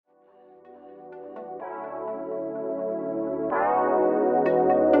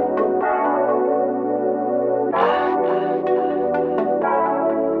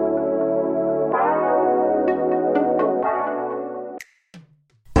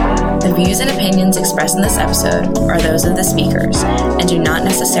The views and opinions expressed in this episode are those of the speakers and do not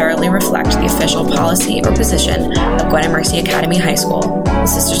necessarily reflect the official policy or position of Gwinnett Mercy Academy High School, the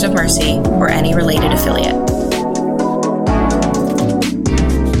Sisters of Mercy, or any related affiliate.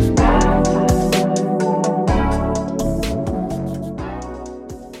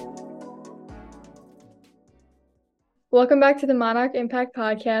 Welcome back to the Monarch Impact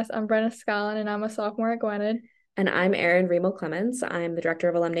Podcast. I'm Brenna Scollin, and I'm a sophomore at Gwinnett. And I'm Erin Remel-Clemens. I'm the Director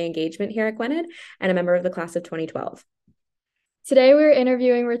of Alumni Engagement here at Gwinnett and a member of the class of 2012. Today we're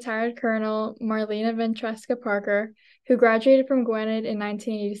interviewing retired Colonel Marlena Ventresca Parker, who graduated from Gwinnett in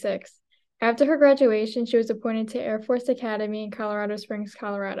 1986. After her graduation, she was appointed to Air Force Academy in Colorado Springs,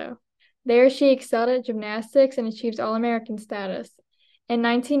 Colorado. There, she excelled at gymnastics and achieved All-American status. In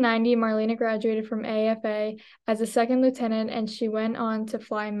 1990, Marlena graduated from AFA as a second lieutenant, and she went on to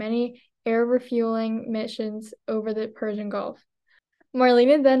fly many air-refueling missions over the Persian Gulf.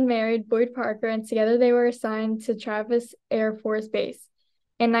 Marlena then married Boyd Parker, and together they were assigned to Travis Air Force Base.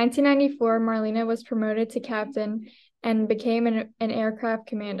 In 1994, Marlena was promoted to captain and became an aircraft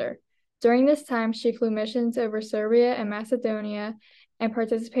commander. During this time, she flew missions over Serbia and Macedonia and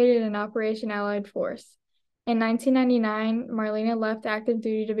participated in Operation Allied Force. In 1999, Marlena left active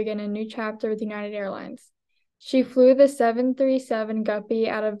duty to begin a new chapter with United Airlines. She flew the 737 Guppy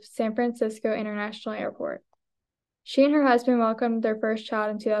out of San Francisco International Airport. She and her husband welcomed their first child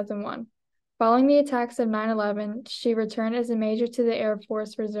in 2001. Following the attacks of 9/11, she returned as a major to the Air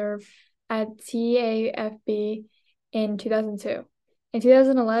Force Reserve at TAFB in 2002. In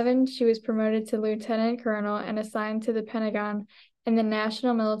 2011, she was promoted to lieutenant colonel and assigned to the Pentagon in the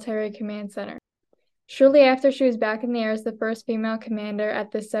National Military Command Center. Shortly after, she was back in the air as the first female commander at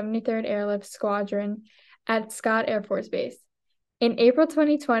the 73rd Airlift Squadron at Scott Air Force Base. In April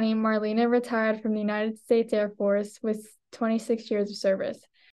 2020, Marlena retired from the United States Air Force with 26 years of service.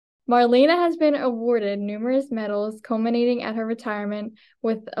 Marlena has been awarded numerous medals, culminating at her retirement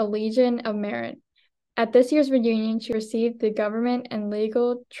with a Legion of Merit. At this year's reunion, she received the Government and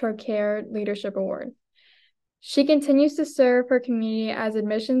Legal Trocaire Leadership Award. She continues to serve her community as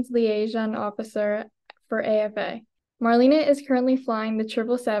Admissions Liaison Officer for AFA. Marlena is currently flying the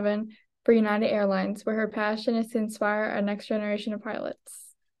 777 for United Airlines, where her passion is to inspire a next generation of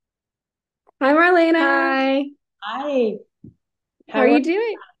pilots. Hi, Marlena. Hi. Hi. How are you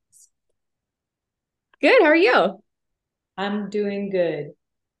doing? Good. How are you? I'm doing good.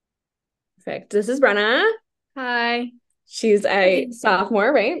 Perfect. This is Brenna. Hi. She's a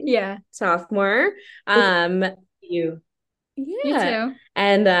sophomore, right? Yeah. Sophomore. You. Yeah. You too.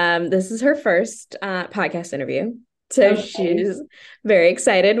 And this is her first podcast interview. So Okay. she's very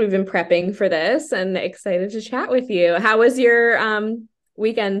excited. We've been prepping for this and excited to chat with you. How was your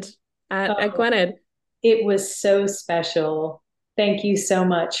weekend at Gwinnett? It was so special. Thank you so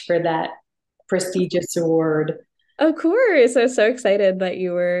much for that prestigious award. Of course. I was so excited that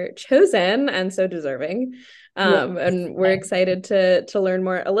you were chosen and so deserving. And we're excited to learn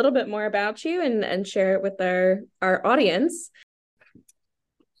a little bit more about you and share it with our audience.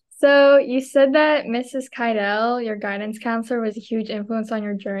 So you said that Mrs. Keidel, your guidance counselor, was a huge influence on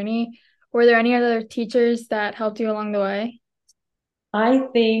your journey. Were there any other teachers that helped you along the way? I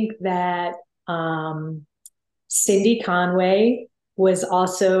think that Cindy Conway was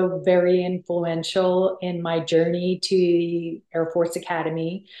also very influential in my journey to the Air Force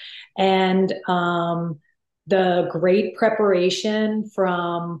Academy. And the great preparation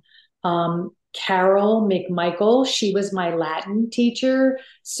from Carol McMichael. She was my Latin teacher,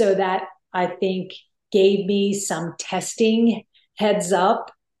 so that I think gave me some testing heads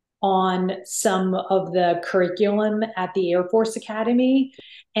up on some of the curriculum at the Air Force Academy.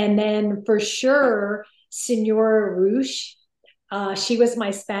 And then for sure, Senora Rush, she was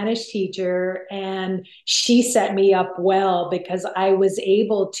my Spanish teacher, and she set me up well because I was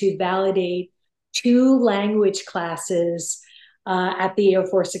able to validate 2 language classes at the Air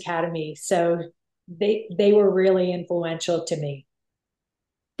Force Academy. So they were really influential to me.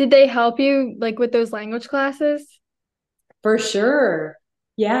 Did they help you with those language classes? For sure.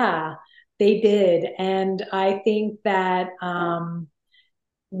 Yeah, they did. And I think that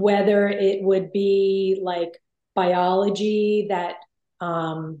whether it would be like biology that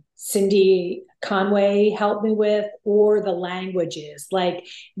Cindy Conway helped me with, or the languages,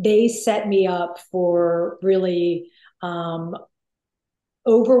 they set me up for really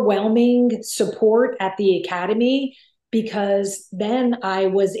overwhelming support at the academy, because then I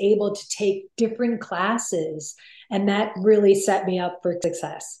was able to take different classes, and that really set me up for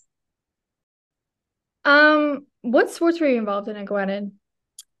success. What sports were you involved in at Gwinnett?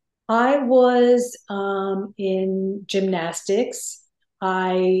 I was in gymnastics.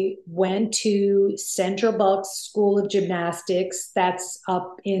 I went to Central Bucks School of Gymnastics, that's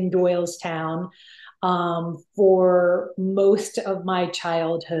up in Doylestown, for most of my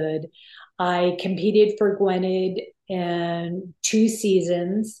childhood. I competed for Gwynedd in 2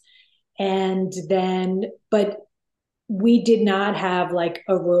 seasons, and then, but we did not have like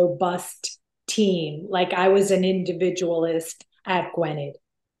a robust team. Like I was an individualist at Gwynedd.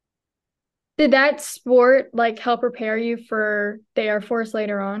 Did that sport like help prepare you for the Air Force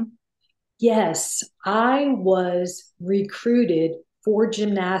later on? Yes, I was recruited for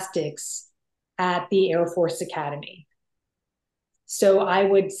gymnastics at the Air Force Academy. So I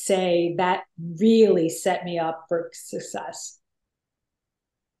would say that really set me up for success.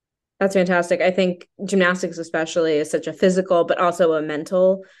 That's fantastic. I think gymnastics especially is such a physical, but also a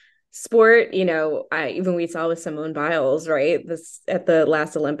mental sport. Even we saw with Simone Biles, right? This at the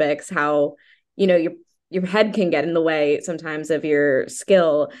last Olympics, how, your head can get in the way sometimes of your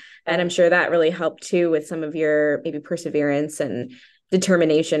skill. And I'm sure that really helped too with some of your maybe perseverance and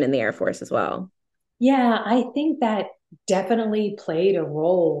determination in the Air Force as well. Yeah, I think that definitely played a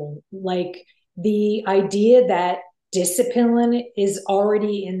role. Like the idea that discipline is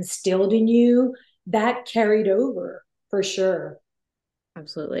already instilled in you, that carried over for sure.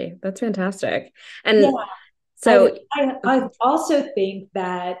 Absolutely. That's fantastic. And Yeah, so I also think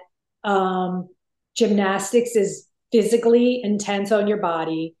that gymnastics is physically intense on your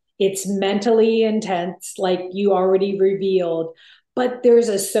body. It's mentally intense, like you already revealed, but there's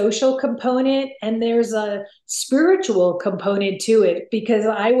a social component and there's a spiritual component to it, because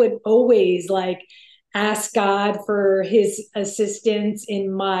I would always like ask God for his assistance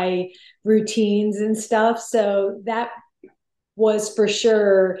in my routines and stuff. So that was for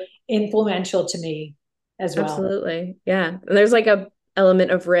sure influential to me as well. absolutely. Yeah. And there's like a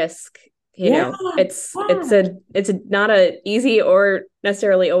element of risk. Yeah, It's not a easy or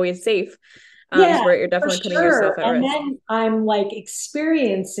necessarily always safe yeah, sport. You're for definitely putting yourself sure. at And risk. then I'm like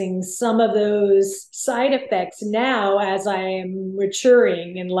experiencing some of those side effects now as I am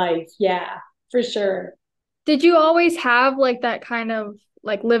maturing in life. Yeah, for sure. Did you always have like that kind of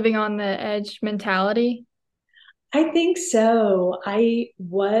like living on the edge mentality? I think so. I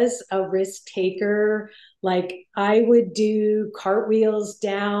was a risk taker. Like I would do cartwheels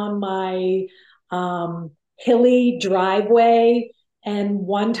down my hilly driveway. And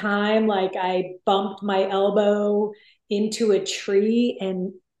one time, like I bumped my elbow into a tree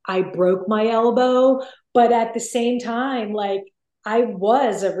and I broke my elbow. But at the same time, like I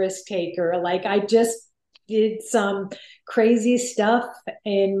was a risk taker. Like I just did some crazy stuff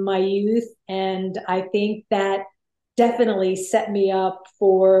in my youth. And I think that definitely set me up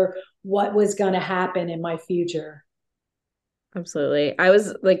for what was going to happen in my future. Absolutely. I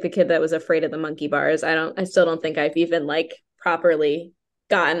was like the kid that was afraid of the monkey bars. I still don't think I've even like properly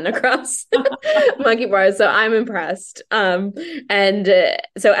gotten across monkey bars. So I'm impressed. And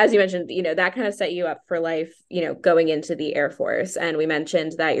so as you mentioned, that kind of set you up for life, going into the Air Force. And we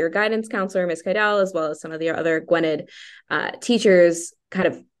mentioned that your guidance counselor, Miss Keidel, as well as some of the other Gwynedd teachers kind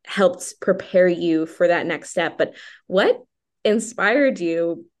of helped prepare you for that next step. But what inspired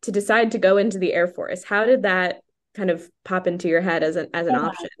you to decide to go into the Air Force? How did that kind of pop into your head as an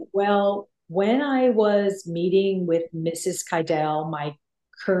option? Well, when I was meeting with Mrs. Keidel, my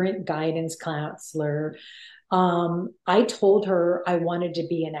current guidance counselor, I told her I wanted to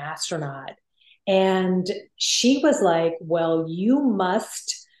be an astronaut. And she was like, well, you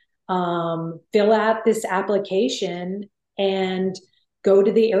must fill out this application and go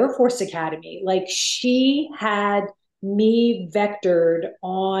to the Air Force Academy. Like she had me vectored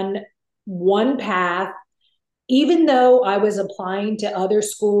on one path, even though I was applying to other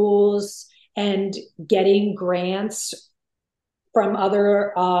schools and getting grants from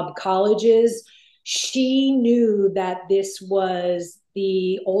other colleges. She knew that this was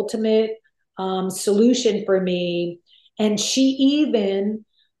the ultimate solution for me. And she even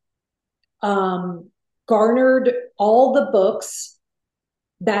garnered all the books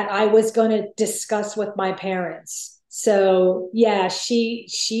that I was going to discuss with my parents. So yeah, she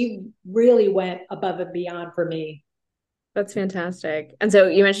really went above and beyond for me. That's fantastic. And so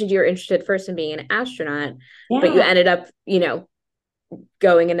you mentioned you were interested first in being an astronaut, but you Yeah. ended up,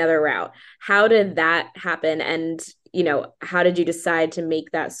 going another route. How did that happen? And, how did you decide to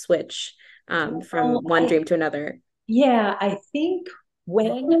make that switch from Well, one dream to another? yeah, I think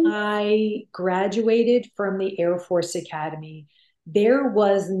when I graduated from the Air Force Academy, there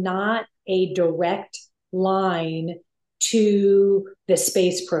was not a direct line to the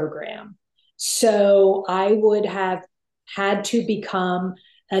space program. So I would have had to become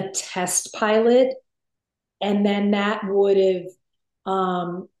a test pilot, and then that would have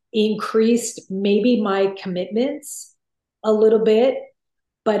increased maybe my commitments a little bit.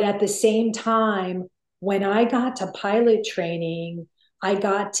 But at the same time, when I got to pilot training, I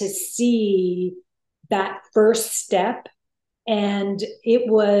got to see that first step. And it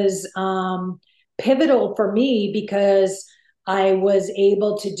was pivotal for me because I was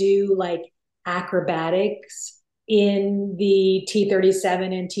able to do like acrobatics in the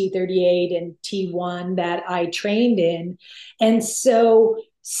T-37 and T-38 and T-1 that I trained in. And so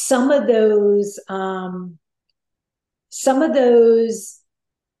some of those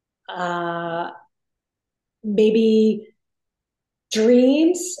maybe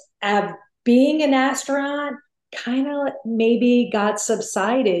dreams of being an astronaut kind of maybe got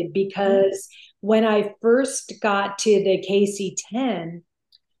subsided because when I first got to the KC-10,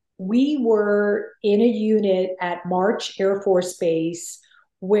 we were in a unit at March Air Force Base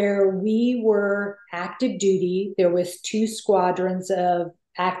where we were active duty. There was 2 squadrons of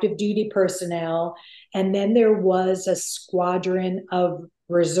active duty personnel, and then there was a squadron of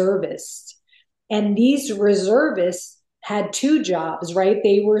reservists. And these reservists had 2 jobs, right?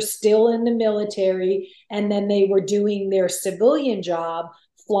 They were still in the military, and then they were doing their civilian job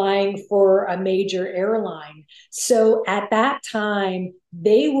flying for a major airline. So at that time,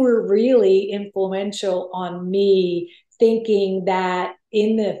 they were really influential on me, thinking that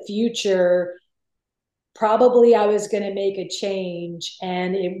in the future, probably I was going to make a change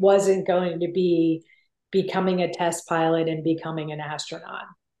and it wasn't going to be becoming a test pilot and becoming an astronaut.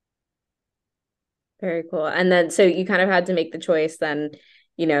 Very cool. And then, so you kind of had to make the choice then,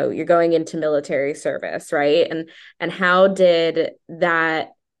 you're going into military service, right? And how did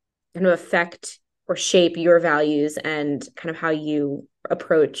that kind of affect or shape your values and kind of how you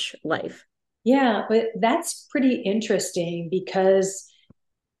approach life? Yeah, but that's pretty interesting because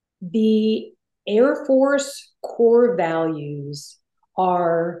the Air Force core values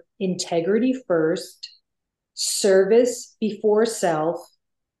are integrity first, service before self,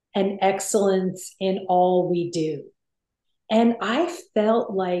 and excellence in all we do. And I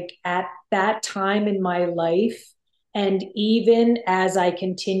felt like at that time in my life, and even as I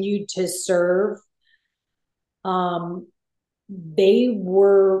continued to serve, they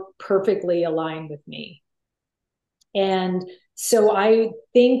were perfectly aligned with me. And so I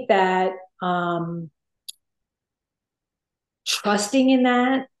think that trusting in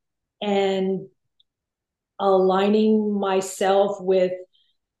that and aligning myself with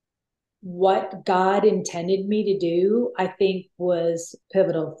what God intended me to do, I think was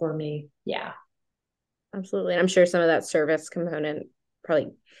pivotal for me. Yeah. Absolutely. And I'm sure some of that service component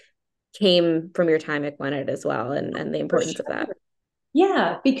probably came from your time at Gwinnett as well, and the importance of that.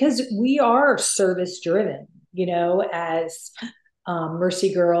 Yeah, because we are service driven, as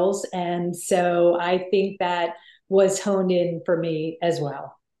Mercy Girls. And so I think that was honed in for me as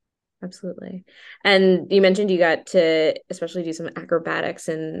well. Absolutely. And you mentioned you got to especially do some acrobatics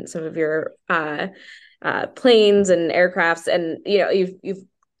in some of your planes and aircrafts, and you've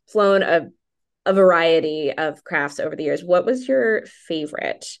flown a variety of crafts over the years. What was your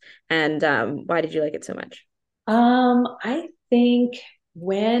favorite, and why did you like it so much? I think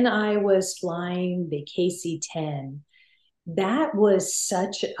when I was flying the KC-10, that was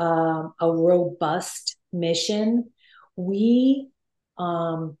such a robust mission. We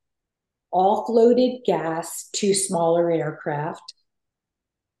offloaded gas to smaller aircraft.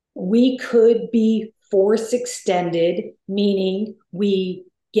 We could be force extended, meaning we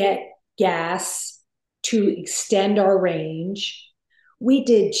get gas to extend our range. We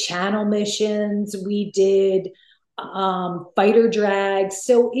did channel missions. We did fighter drags.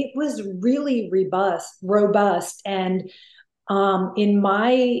 So it was really robust. And in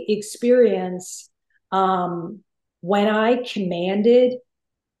my experience, when I commanded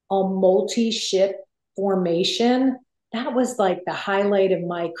a multi-ship formation, that was like the highlight of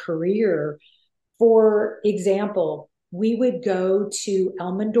my career. For example, we would go to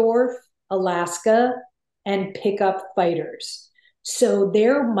Elmendorf, Alaska, and pick up fighters. So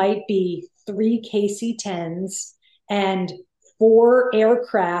there might be 3 KC-10s and 4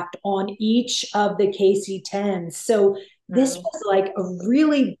 aircraft on each of the KC-10s. So this was like a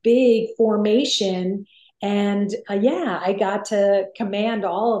really big formation. And I got to command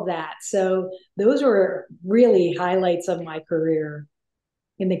all of that. So those were really highlights of my career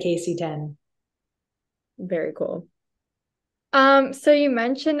in the KC-10. Very cool. So you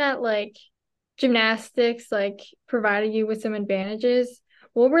mentioned that like gymnastics like provided you with some advantages.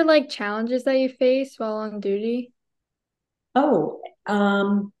 What were like challenges that you faced while on duty?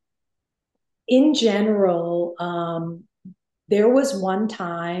 In general, there was one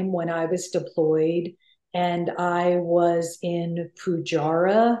time when I was deployed and I was in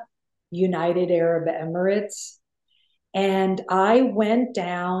Fujairah, United Arab Emirates. And I went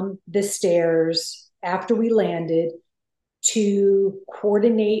down the stairs after we landed to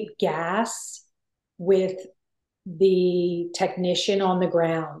coordinate gas with the technician on the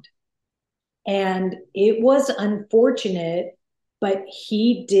ground. And it was unfortunate, but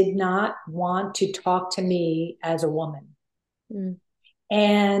he did not want to talk to me as a woman. Mm.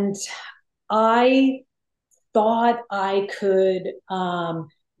 And I thought I could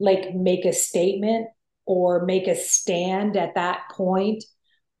make a statement or make a stand at that point.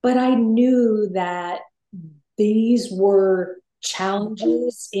 But I knew that these were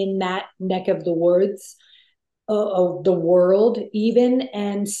challenges in that neck of the woods of the world even.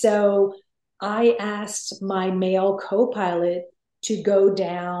 And so I asked my male co-pilot to go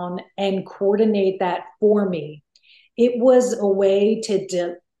down and coordinate that for me. It was a way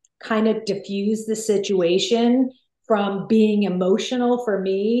to kind of diffuse the situation from being emotional for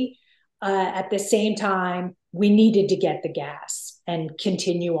me. At the same time, we needed to get the gas and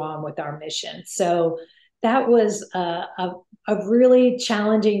continue on with our mission. So that was a really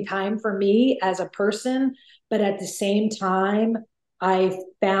challenging time for me as a person, but at the same time, I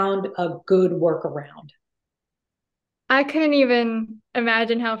found a good workaround. I couldn't even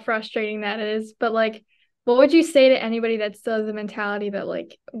imagine how frustrating that is, but like, what would you say to anybody that still has the mentality that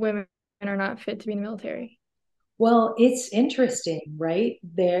like women are not fit to be in the military? Well, it's interesting, right?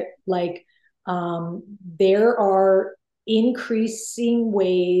 There are increasing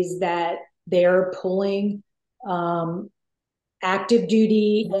ways that they're pulling active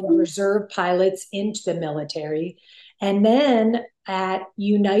duty and reserve pilots into the military. And then at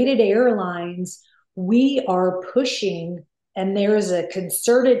United Airlines, we are pushing, and there is a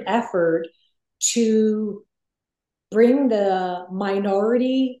concerted effort to bring the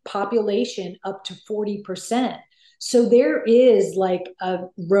minority population up to 40%. So there is like a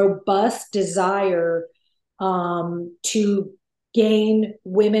robust desire to gain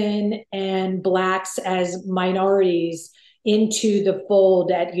women and Blacks as minorities into the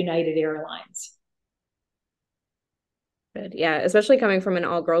fold at United Airlines. Good. Yeah, especially coming from an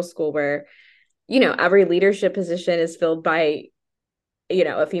all-girls school where, every leadership position is filled by,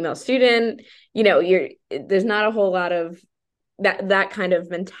 a female student. There's not a whole lot of that kind of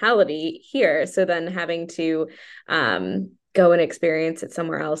mentality here. So then having to go and experience it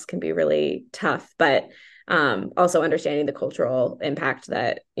somewhere else can be really tough. But also understanding the cultural impact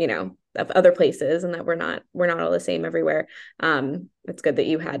that, of other places, and that we're not all the same everywhere. It's good that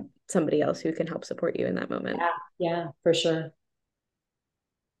you had somebody else who can help support you in that moment. Yeah, for sure.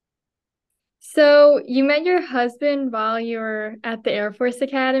 So you met your husband while you were at the Air Force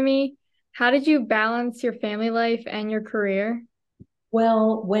Academy. How did you balance your family life and your career?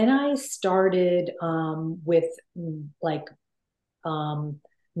 Well, when I started with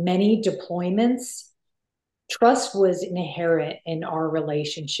many deployments, trust was inherent in our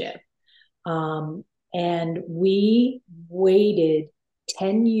relationship. And we waited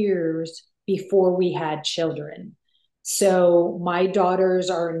 10 years before we had children. So my daughters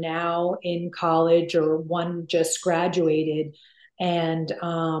are now in college, or one just graduated. And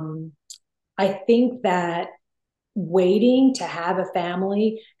I think that waiting to have a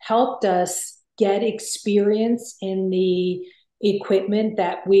family helped us get experience in the equipment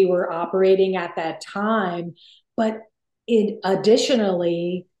that we were operating at that time. But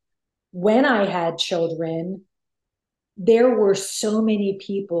additionally, when I had children, there were so many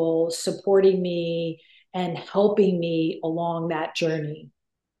people supporting me and helping me along that journey.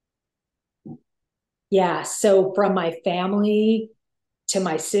 Yeah, so from my family to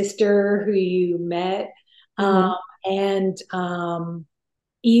my sister who you met, and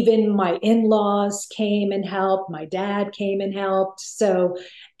even my in-laws came and helped. My dad came and helped. So,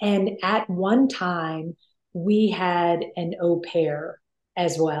 and at one time, we had an au pair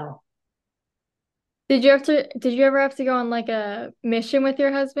as well. Did you ever have to go on like a mission with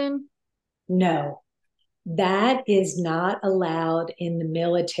your husband? No, that is not allowed in the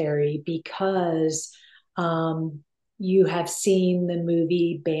military because you have seen the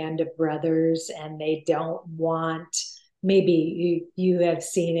movie Band of Brothers, and they don't want, maybe you have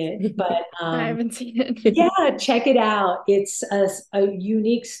seen it, but I haven't seen it. Yeah, check it out. It's a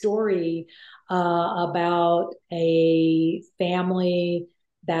unique story about a family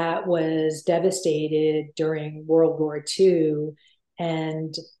that was devastated during World War II,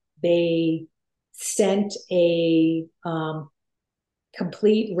 and they sent a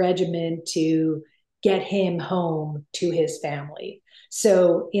complete regiment to get him home to his family.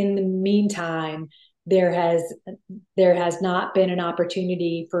 So in the meantime, there has there has not been an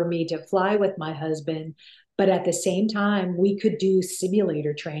opportunity for me to fly with my husband, but at the same time, we could do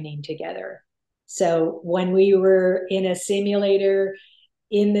simulator training together. So when we were in a simulator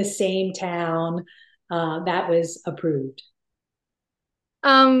in the same town, that was approved.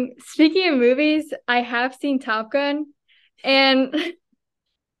 Speaking of movies, I have seen Top Gun, and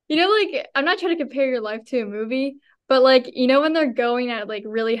like I'm not trying to compare your life to a movie, but like when they're going at like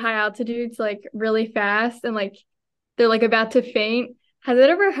really high altitudes, like really fast, and like they're like about to faint. Has that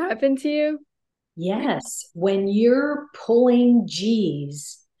ever happened to you? Yes, when you're pulling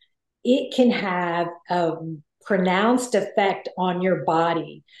G's, it can have a pronounced effect on your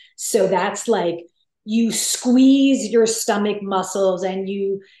body. So that's like you squeeze your stomach muscles and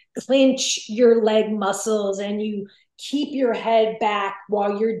you clench your leg muscles and you keep your head back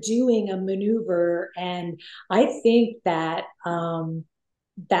while you're doing a maneuver. And I think that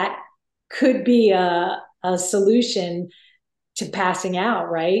that could be a solution to passing out,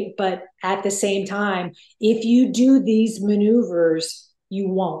 right? But at the same time, if you do these maneuvers, you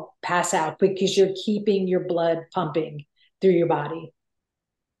won't pass out because you're keeping your blood pumping through your body.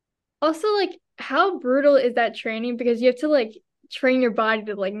 Also, like, how brutal is that training? Because you have to like train your body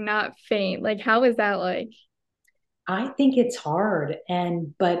to like not faint. Like, how is that like? I think it's hard.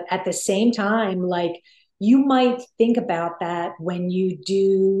 But at the same time, like you might think about that when you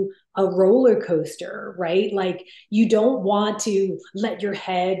do a roller coaster, right? Like you don't want to let your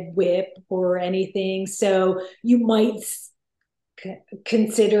head whip or anything. So you might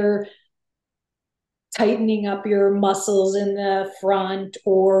consider tightening up your muscles in the front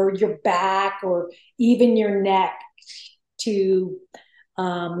or your back or even your neck to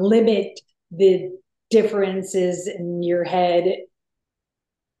limit the differences in your head.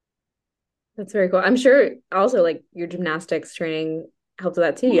 That's very cool. I'm sure also like your gymnastics training helps with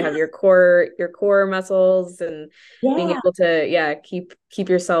that too. You have your core muscles and being Yeah, able to keep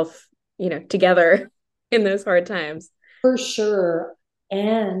yourself, together in those hard times. for sure.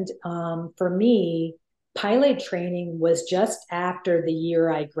 And for me, pilot training was just after the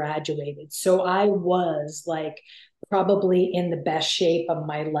year I graduated. So I was like probably in the best shape of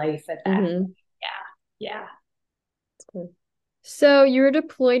my life at that. Mm-hmm. Yeah. Yeah. Cool. So you were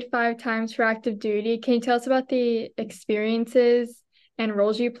deployed 5 times for active duty. Can you tell us about the experiences and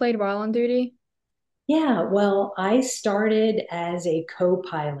roles you played while on duty? Yeah. Well, I started as a co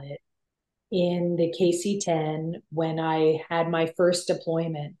pilot in the KC-10 when I had my first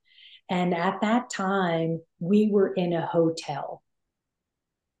deployment. And at that time, we were in a hotel,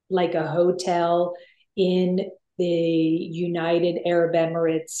 like a hotel in the United Arab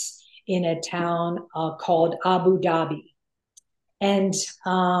Emirates in a town called Abu Dhabi. And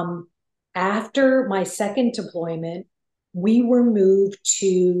after my second deployment, we were moved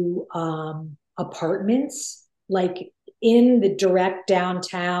to apartments, like in the direct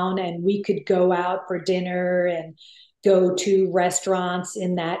downtown, and we could go out for dinner and go to restaurants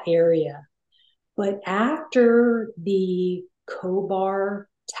in that area. But after the Khobar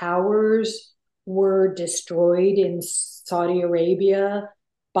towers were destroyed in Saudi Arabia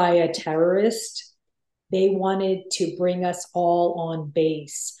by a terrorist, they wanted to bring us all on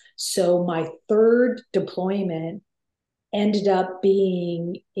base. So my third deployment ended up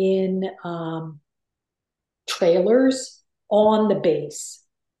being in trailers on the base.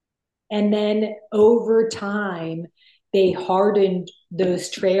 And then over time, they hardened those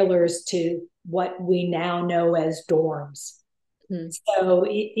trailers to what we now know as dorms. So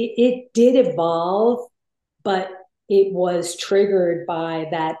it did evolve, but it was triggered by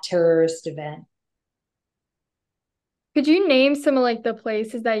that terrorist event. Could you name some of like the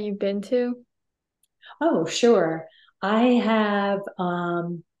places that you've been to? Oh, sure. I have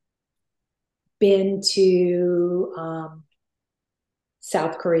been to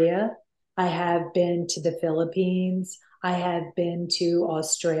South Korea. I have been to the Philippines. I have been to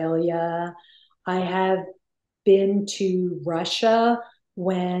Australia. I have been to Russia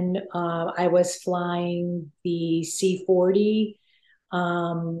when I was flying the C-40.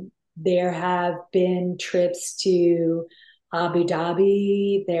 There have been trips to Abu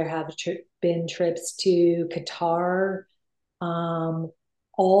Dhabi. There have been trips to Qatar, um,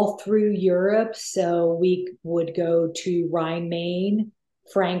 all through Europe. So we would go to Rhine, Main,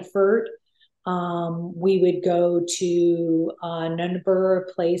 Frankfurt. We would go to a number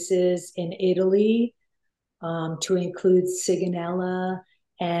of places in Italy, to include Sigonella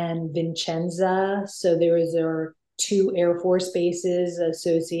and Vincenza. So there are two Air Force bases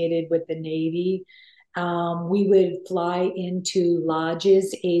associated with the Navy. We would fly into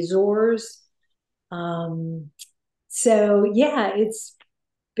lodges, Azores. So yeah, it's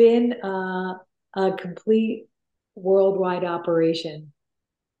been a complete worldwide operation.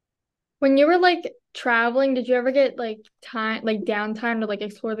 When you were like traveling, did you ever get like downtime to like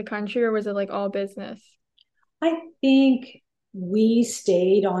explore the country, or was it like all business? I think we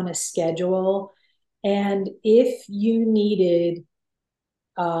stayed on a schedule, and if you needed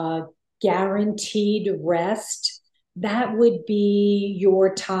guaranteed rest, that would be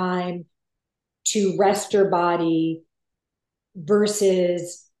your time to rest your body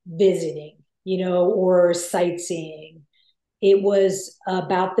versus visiting, or sightseeing. It was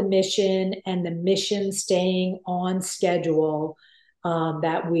about the mission and the mission staying on schedule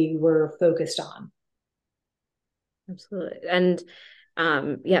that we were focused on. Absolutely. And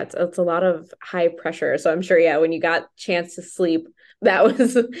yeah, it's a lot of high pressure. So I'm sure, yeah, when you got a chance to sleep, that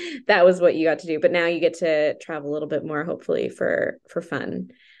was what you got to do. But now you get to travel a little bit more, hopefully for fun.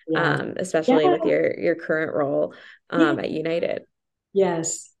 Yeah. Especially Yeah. with your current role at United.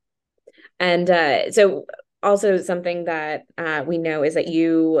 Yes. And so also something that we know is that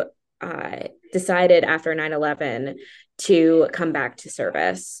you decided after 9/11 to come back to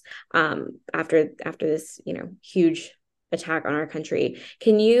service after this, huge attack on our country.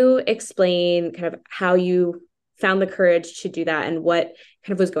 Can you explain kind of how you found the courage to do that and what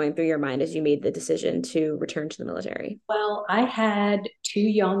kind of was going through your mind as you made the decision to return to the military? Well, I had 2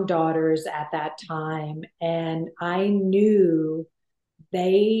 young daughters at that time, and I knew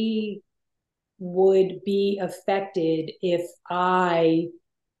they would be affected if I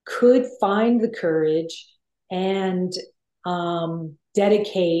could find the courage and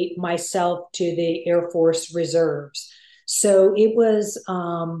dedicate myself to the Air Force Reserves. So it was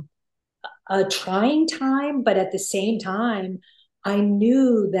a trying time, but at the same time, I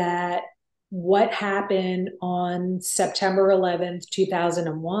knew that what happened on September 11th,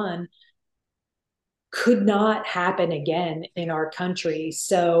 2001 could not happen again in our country.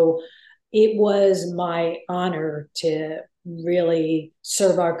 So it was my honor to really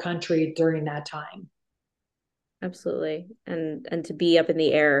serve our country during that time. Absolutely. And to be up in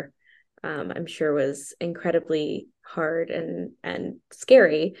the air, I'm sure was incredibly hard and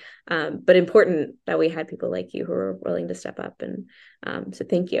scary, but important that we had people like you who were willing to step up. And so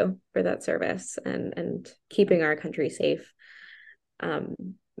thank you for that service and keeping our country safe. We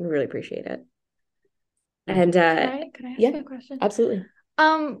really appreciate it. And Could I ask you a question? Absolutely.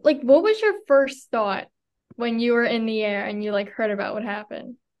 Like what was your first thought when you were in the air and you like heard about what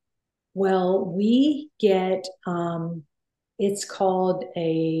happened? Well, we get it's called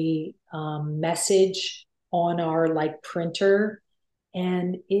a message on our like printer,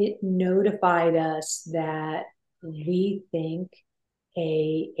 and it notified us that we think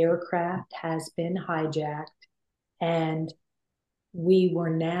a aircraft has been hijacked, and we were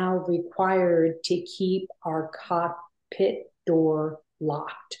now required to keep our cockpit door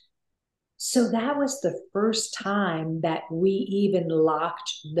locked. So that was the first time that we even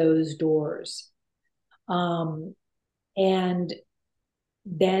locked those doors. And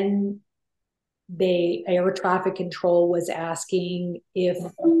then the air traffic control was asking if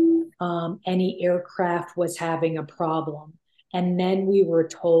any aircraft was having a problem. And then we were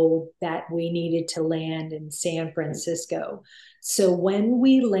told that we needed to land in San Francisco. So when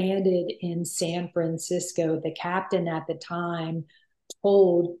we landed in San Francisco, the captain at the time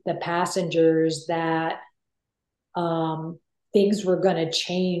told the passengers that things were going to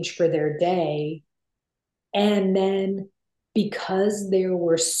change for their day. And then because there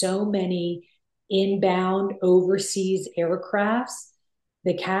were so many inbound overseas aircrafts,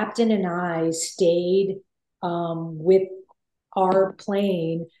 the captain and I stayed with our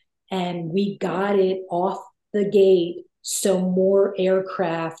plane, and we got it off the gate so more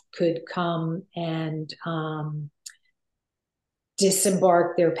aircraft could come and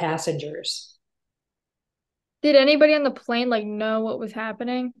disembark their passengers. Did anybody on the plane like know what was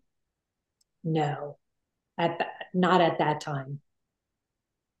happening? No, not at that time.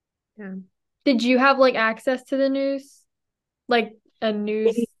 Yeah. Did you have like access to the news? Like a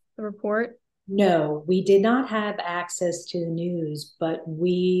news report? No, we did not have access to the news, but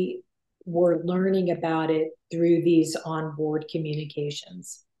we were learning about it through these onboard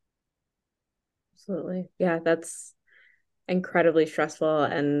communications. Absolutely. Yeah, that's incredibly stressful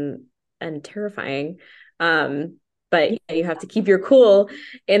and terrifying. But you have to keep your cool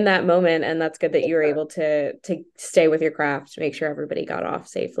in that moment, and that's good that you were able to stay with your craft, make sure everybody got off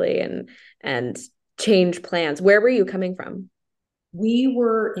safely and change plans. Where were you coming from? We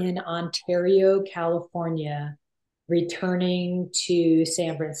were in Ontario, California, returning to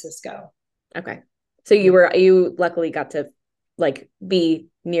San Francisco. Okay. So you luckily got to like be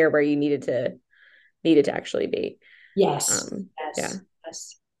near where you needed to actually be. Yes. Yeah.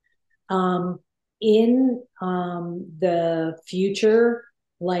 Yes. in the future,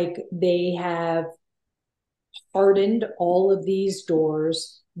 like they have hardened all of these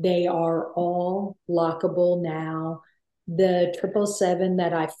doors. They are all lockable now. The 777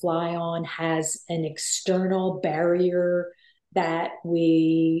 that I fly on has an external barrier that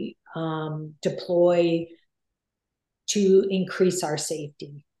we deploy to increase our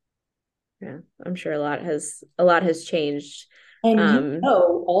safety. Yeah, I'm sure a lot has changed. And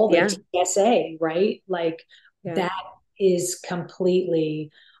all the TSA, right? Like that is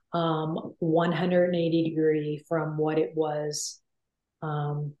completely 180 degree from what it was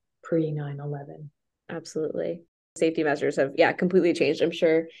pre 9/11. Absolutely. Safety measures have completely changed. I'm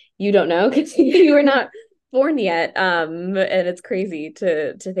sure you don't know because you were not born yet. And it's crazy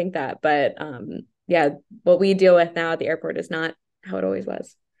to think that. But what we deal with now at the airport is not how it always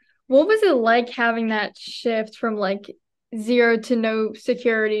was. What was it like having that shift from like zero to no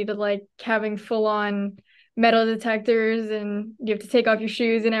security to like having full on metal detectors and you have to take off your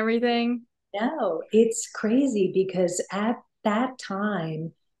shoes and everything? No, it's crazy because at that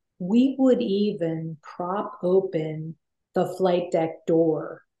time, we would even prop open the flight deck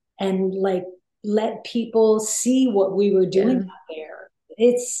door and like let people see what we were doing out there.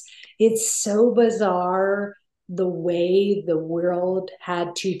 It's so bizarre the way the world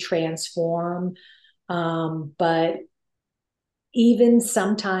had to transform. But even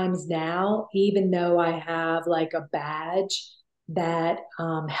sometimes now, even though I have like a badge that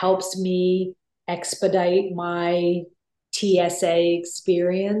helps me expedite my TSA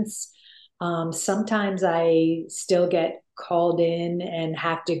experience, sometimes I still get called in and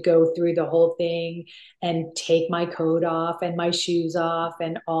have to go through the whole thing and take my coat off and my shoes off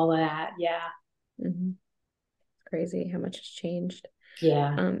and all of that. Yeah. Mm-hmm. It's crazy how much has changed.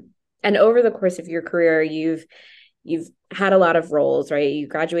 Yeah. And over the course of your career, you've had a lot of roles, right? You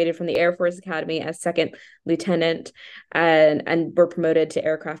graduated from the Air Force Academy as second lieutenant and were promoted to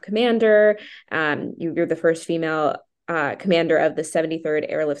aircraft commander. You're the first female commander of the 73rd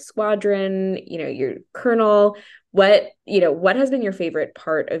Airlift Squadron. You're colonel. What has been your favorite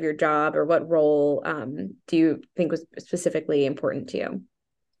part of your job, or what role do you think was specifically important to you?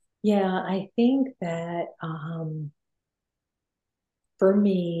 Yeah, I think that for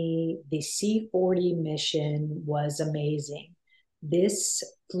me, the C-40 mission was amazing. This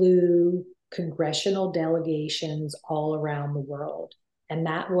flew congressional delegations all around the world. And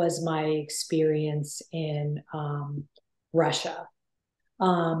that was my experience in Russia.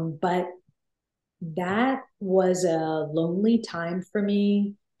 But that was a lonely time for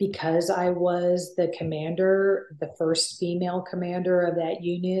me because I was the commander, the first female commander of that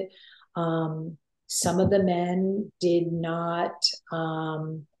unit. Some of the men did not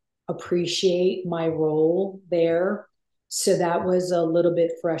appreciate my role there. So that was a little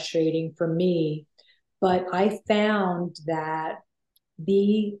bit frustrating for me. But I found that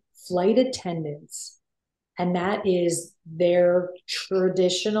the flight attendants, and that is their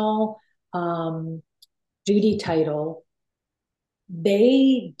traditional duty title,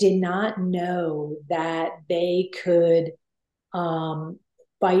 they did not know that they could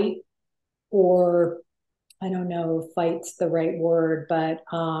fight, or I don't know if fight's the right word, but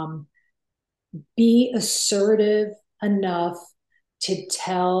be assertive enough to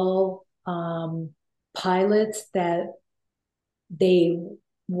tell pilots that they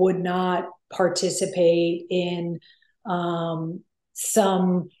would not participate in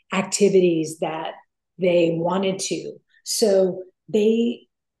some activities that they wanted to. So they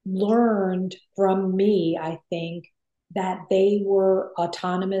learned from me, I think, that they were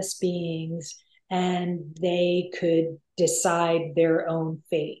autonomous beings and they could decide their own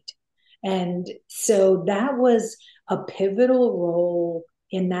fate. And so that was a pivotal role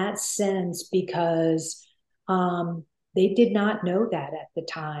in that sense because they did not know that at the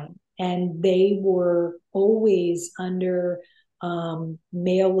time. And they were always under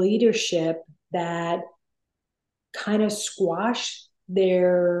male leadership that kind of squashed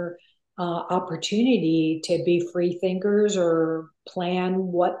their opportunity to be free thinkers or plan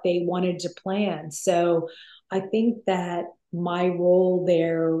what they wanted to plan. So I think that my role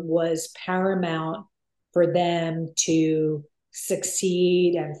there was paramount for them to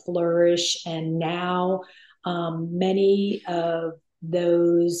succeed and flourish. And now many of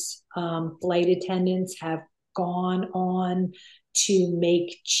those flight attendants have gone on to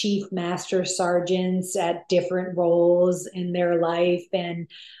make chief master sergeants at different roles in their life. And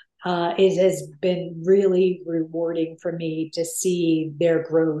it has been really rewarding for me to see their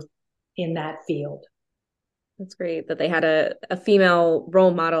growth in that field. That's great that they had a female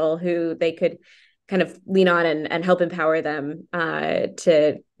role model who they could kind of lean on and help empower them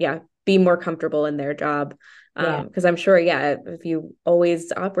to be more comfortable in their job. Yeah. Because I'm sure, if you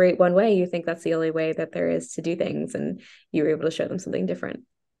always operate one way, you think that's the only way that there is to do things, and you were able to show them something different.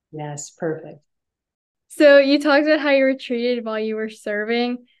 Yes, perfect. So you talked about how you were treated while you were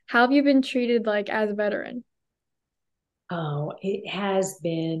serving. How have you been treated like as a veteran? Oh, it has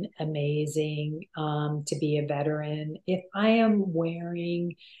been amazing to be a veteran. If I am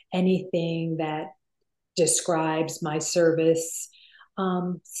wearing anything that describes my service,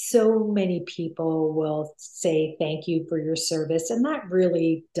 so many people will say thank you for your service, and that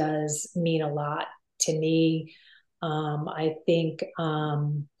really does mean a lot to me. I think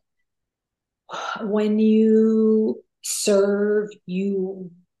when you serve,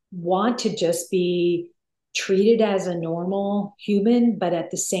 you want to just be treated as a normal human, but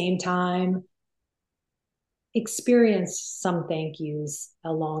at the same time, experience some thank yous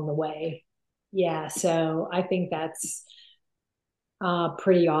along the way. Yeah, so I think that's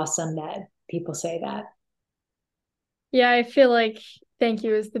pretty awesome that people say that. Yeah, I feel like thank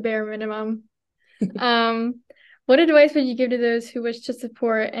you is the bare minimum. What advice would you give to those who wish to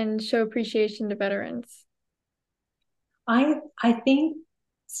support and show appreciation to veterans? I think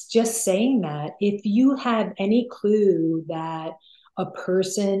just saying that if you have any clue that a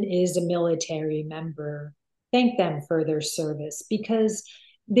person is a military member, thank them for their service, because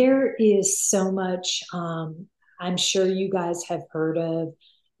there is so much. I'm sure you guys have heard of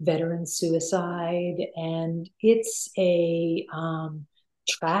veteran suicide, and it's a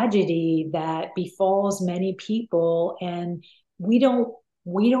tragedy that befalls many people, and we don't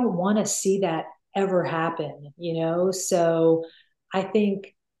we don't want to see that ever happen, you know? So I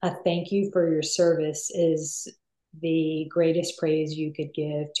think a thank you for your service is the greatest praise you could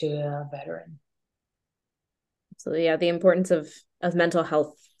give to a veteran. So the importance of mental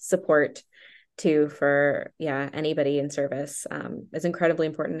health support too for anybody in service is incredibly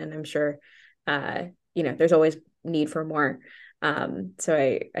important, and I'm sure there's always need for more.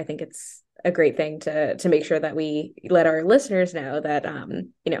 So I think it's a great thing to make sure that we let our listeners know that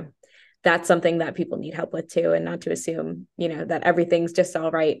that's something that people need help with too, and not to assume that everything's just all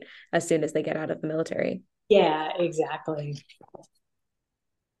right as soon as they get out of the military. Yeah, exactly.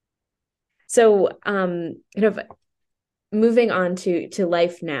 So moving on to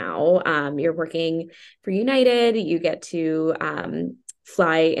life now, you're working for United, you get to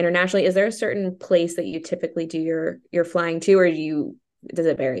fly internationally. Is there a certain place that you typically do your flying to, or does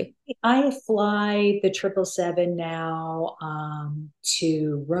it vary? I fly the 777 now,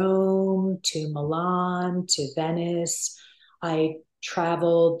 to Rome, to Milan, to Venice. I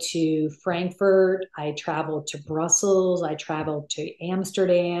traveled to Frankfurt. I traveled to Brussels. I traveled to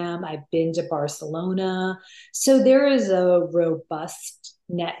Amsterdam. I've been to Barcelona. So there is a robust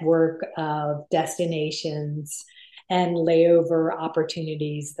network of destinations and layover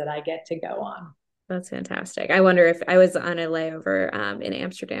opportunities that I get to go on. That's fantastic. I wonder if I was on a layover in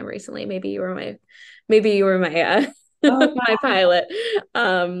Amsterdam recently. Maybe you were my Oh, my pilot.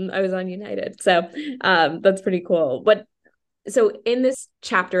 I was on United. So that's pretty cool. So in this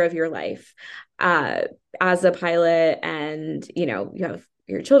chapter of your life, as a pilot, and you have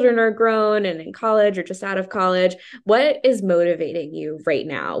your children are grown and in college or just out of college, what is motivating you right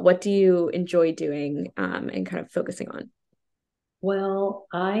now? What do you enjoy doing and kind of focusing on? well,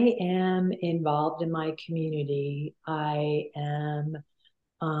 I am involved in my community. I am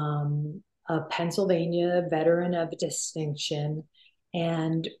a Pennsylvania veteran of distinction.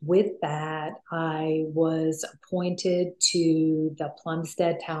 And with that, I was appointed to the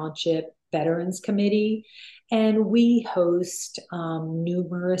Plumstead Township Veterans Committee, and we host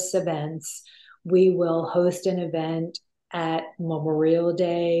numerous events. We will host an event at Memorial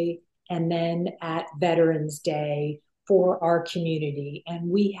Day and then at Veterans Day for our community. And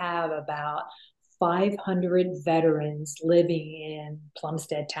we have about 500 veterans living in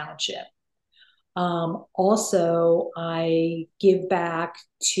Plumstead Township. Also, I give back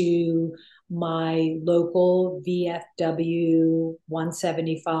to my local VFW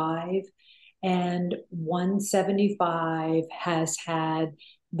 175, and 175 has had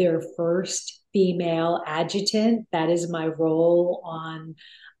their first female adjutant. That is my role on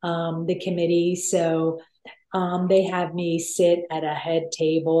the committee. So they have me sit at a head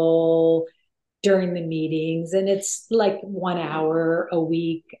table during the meetings, and it's like 1 hour a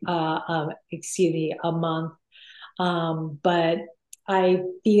week, a month. But I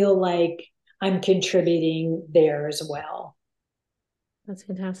feel like I'm contributing there as well. That's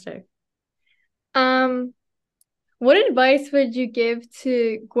fantastic. What advice would you give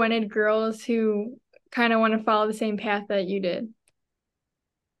to Gwinnett girls who kind of want to follow the same path that you did?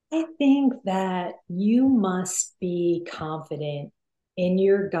 I think that you must be confident in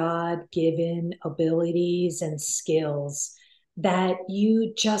your God-given abilities and skills, that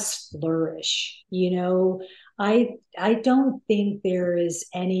you just flourish. I don't think there is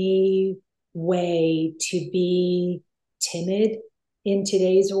any way to be timid in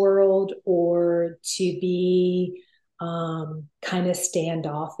today's world, or to be kind of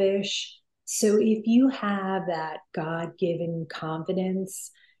standoffish. So if you have that God-given confidence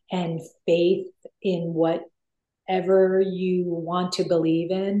and faith in whatever you want to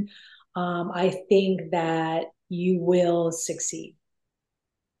believe in, I think that you will succeed.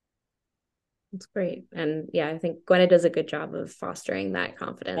 That's great. And yeah, I think Gwenna does a good job of fostering that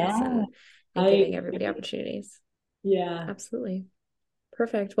confidence and giving everybody opportunities. Yeah. Absolutely.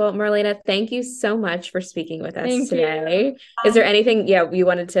 Perfect. Well, Marlena, thank you so much for speaking with us today. You. Is there anything, you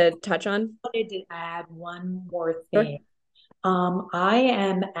wanted to touch on? I wanted to add one more thing. Sure. I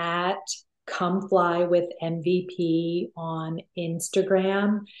am at Come Fly with MVP on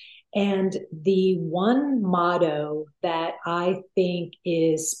Instagram. And the one motto that I think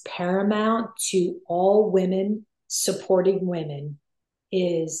is paramount to all women supporting women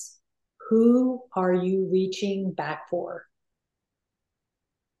is, who are you reaching back for?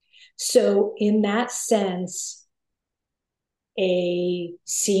 So in that sense, a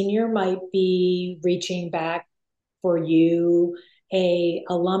senior might be reaching back for you, a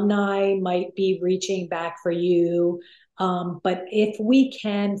alumni might be reaching back for you. But if we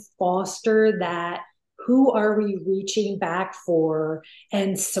can foster that, who are we reaching back for,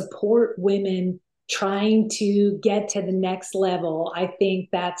 and support women trying to get to the next level, I think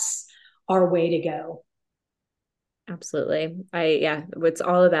that's our way to go. Absolutely. It's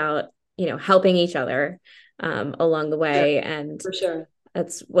all about, helping each other along the way. Yeah, and for sure.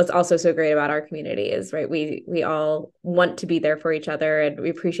 That's what's also so great about our community is, right, we all want to be there for each other, and we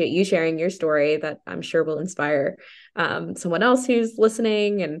appreciate you sharing your story that I'm sure will inspire someone else who's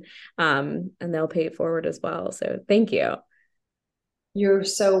listening, and they'll pay it forward as well. So thank you. You're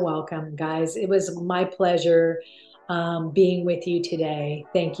so welcome, guys. It was my pleasure being with you today.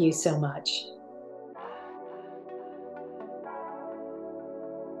 Thank you so much.